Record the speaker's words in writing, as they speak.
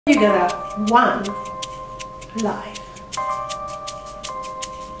You got one life.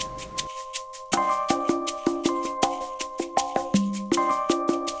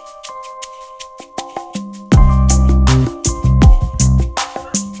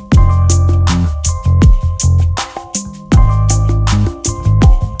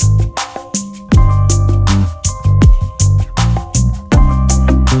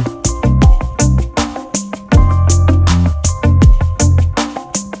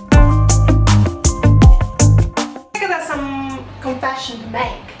 To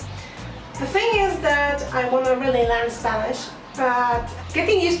make. The thing is that I want to really learn Spanish, but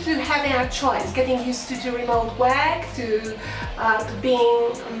getting used to having a choice, getting used to remote work, to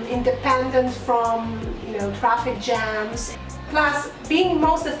being independent from traffic jams, plus being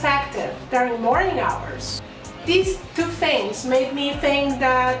most effective during morning hours. These two things made me think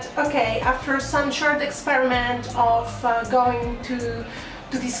that, okay, after some short experiment of going to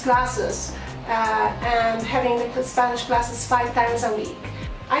these classes and having the Spanish classes 5 times a week,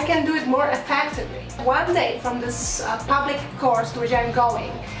 I can do it more effectively. One day from this public course to which I'm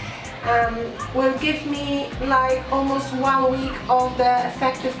going will give me like almost 1 week of the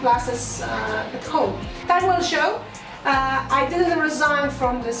effective classes at home. Time will show. I didn't resign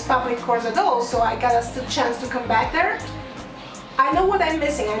from this public course at all, so I got a chance to come back there. I know what I'm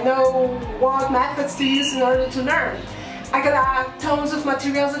missing. I know what methods to use in order to learn. I got tons of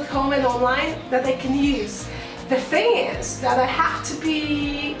materials at home and online that I can use. The thing is that I have to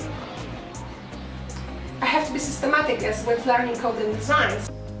be systematic as with learning code and design.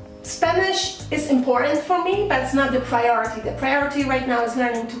 Spanish is important for me, but it's not the priority. The priority right now is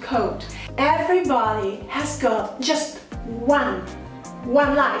learning to code. Everybody has got just one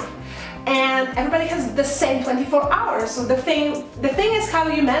life, and everybody has the same 24 hours. So the thing is how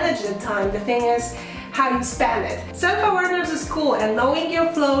you manage the time. The thing is how you spend it. Self-awareness is cool, and knowing your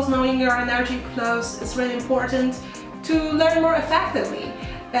flows, knowing your energy flows is really important to learn more effectively.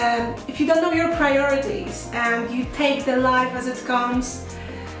 And if you don't know your priorities and you take the life as it comes,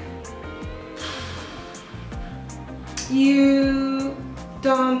 you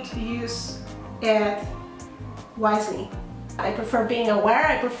don't use it wisely. I prefer being aware,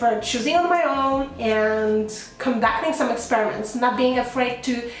 I prefer choosing on my own and conducting some experiments, not being afraid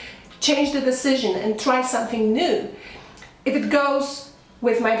to change the decision and try something new. If it goes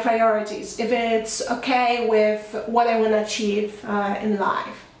with my priorities, if it's okay with what I want to achieve in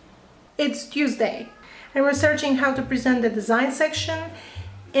life. It's Tuesday. I'm researching how to present the design section,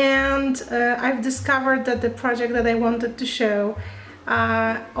 and I've discovered that the project that I wanted to show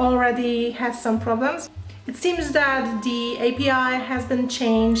already has some problems. It seems that the API has been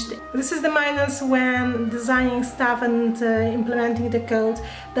changed. This is the minus when designing stuff and implementing the code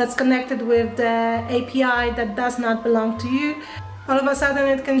that's connected with the API that does not belong to you. All of a sudden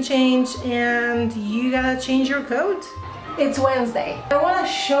it can change and you gotta change your code. It's Wednesday. I want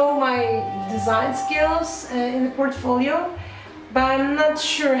to show my design skills in the portfolio, but I'm not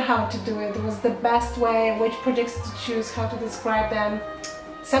sure how to do it. It was the best way, which projects to choose, how to describe them.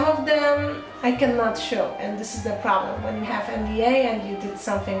 Some of them I cannot show, and this is the problem. When you have NDA and you did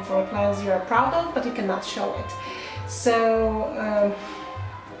something for clients you are proud of, but you cannot show it. So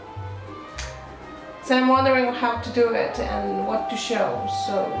I'm wondering how to do it and what to show.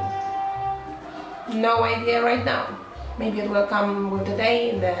 So no idea right now. Maybe it will come with the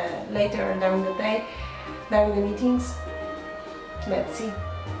day, later during the day, during the meetings. Let's see.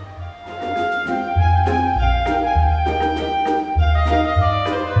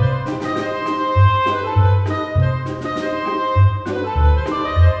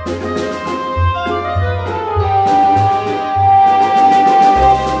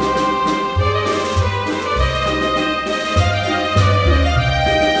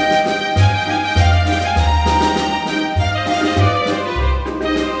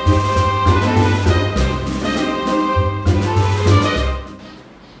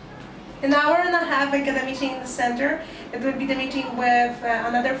 I got a meeting in the center. It will be the meeting with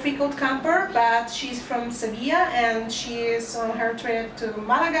another freeCodeCamper, but she's from Sevilla and she is on her trip to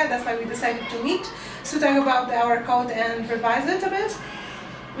Malaga. That's why we decided to meet to talk about our code and revise it a bit.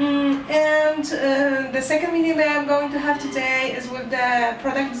 The second meeting that I'm going to have today is with the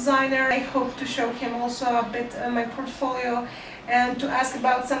product designer. I hope to show him also a bit my portfolio and to ask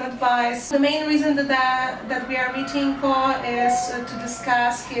about some advice. The main reason that we are meeting for is to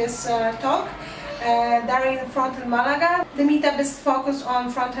discuss his talk during Front-End Malaga. The meetup is focused on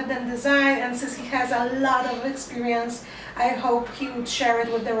front-end and design, and since he has a lot of experience, I hope he would share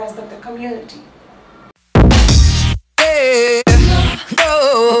it with the rest of the community. Hey,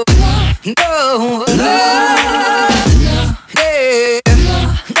 no, no, no, no, hey,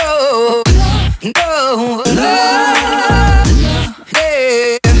 no.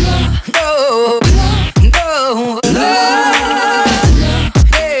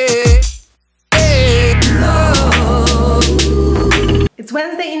 It's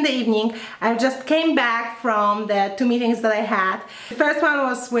Wednesday in the evening. I just came back from the 2 meetings that I had. The first one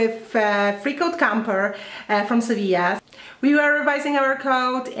was with freeCodeCamp.org from Sevilla. We were revising our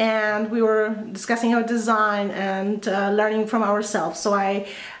code and we were discussing our design and learning from ourselves. So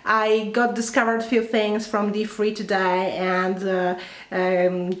I discovered a few things from D3 today and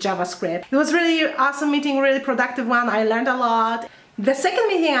JavaScript. It was really awesome meeting, really productive one. I learned a lot. The second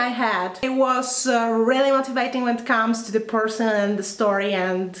meeting I had, it was really motivating when it comes to the person and the story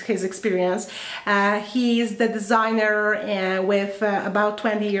and his experience. He is the designer with about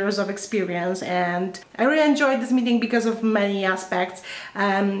 20 years of experience, and I really enjoyed this meeting because of many aspects.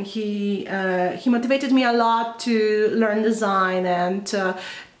 He motivated me a lot to learn design and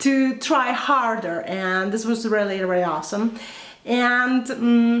to try harder, and this was really, really awesome.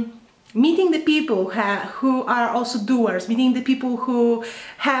 And meeting the people who are also doers, meeting the people who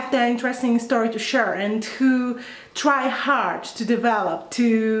have the interesting story to share and who try hard to develop,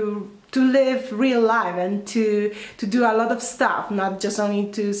 to live real life and to do a lot of stuff, not just only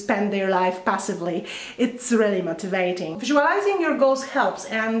to spend their life passively. It's really motivating. Visualizing your goals helps,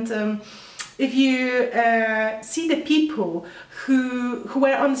 and if you see the people who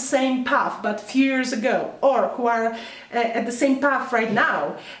were on the same path but a few years ago, or who are at the same path right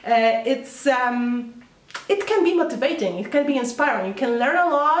now, it can be motivating, it can be inspiring. You can learn a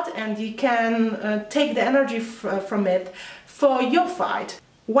lot and you can take the energy from it for your fight.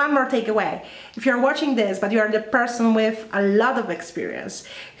 One more takeaway: if you're watching this but you are the person with a lot of experience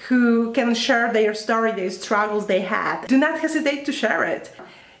who can share their story, their struggles they had, do not hesitate to share it.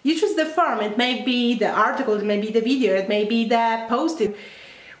 You choose the form. It may be the article, it may be the video, it may be the post,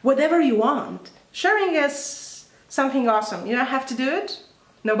 whatever you want. Sharing is something awesome. You don't have to do it.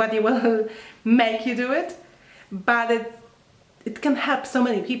 Nobody will make you do it, but it can help so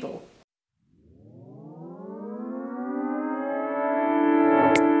many people.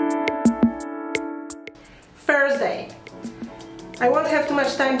 Thursday. I won't have too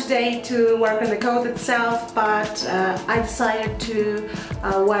much time today to work on the code itself, but I decided to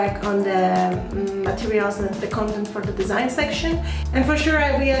work on the materials and the content for the design section. And for sure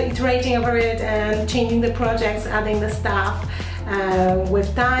I will be iterating over it and changing the projects, adding the stuff with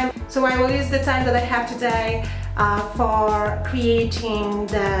time. So I will use the time that I have today for creating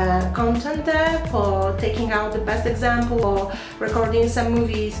the content there, for taking out the best example, for recording some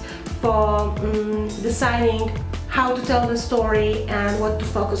movies, for deciding how to tell the story and what to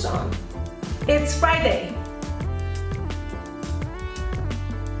focus on. It's Friday.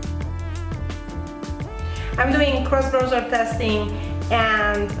 I'm doing cross-browser testing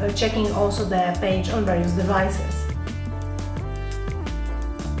and checking also the page on various devices.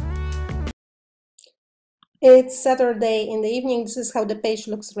 It's Saturday in the evening. This is how the page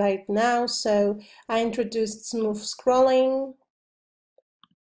looks right now. So I introduced smooth scrolling,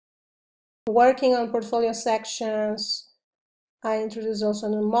 working on portfolio sections. I introduced also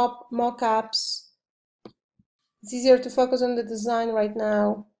new mock-ups. It's easier to focus on the design right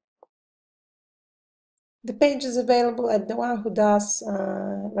now. The page is available at the one who does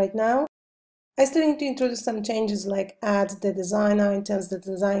right now. I still need to introduce some changes, like add the design items, the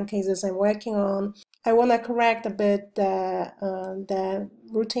design cases I'm working on. I want to correct a bit the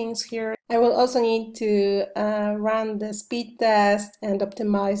routines here. I will also need to run the speed test and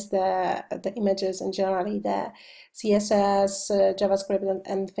optimize the images and generally the CSS, JavaScript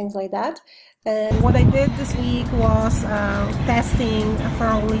and things like that. And what I did this week was testing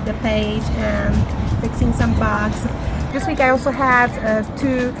thoroughly the page and fixing some bugs. This week I also had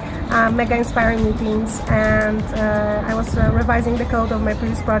 2 mega inspiring meetings, and I was revising the code of my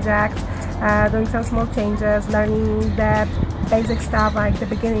previous project, doing some small changes, learning the basic stuff like the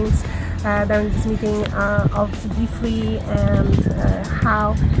beginnings during this meeting of D3 and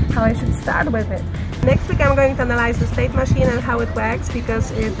how I should start with it. Next week I'm going to analyze the state machine and how it works,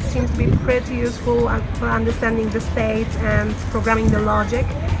 because it seems to be pretty useful for understanding the states and programming the logic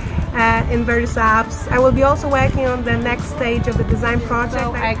in various apps. I will be also working on the next stage of the design project.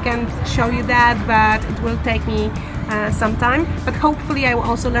 So I can't show you that, but it will take me some time. But hopefully I will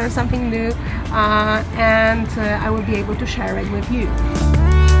also learn something new and I will be able to share it with you.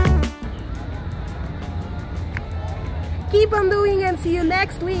 Keep on doing and see you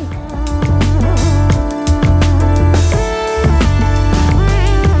next week!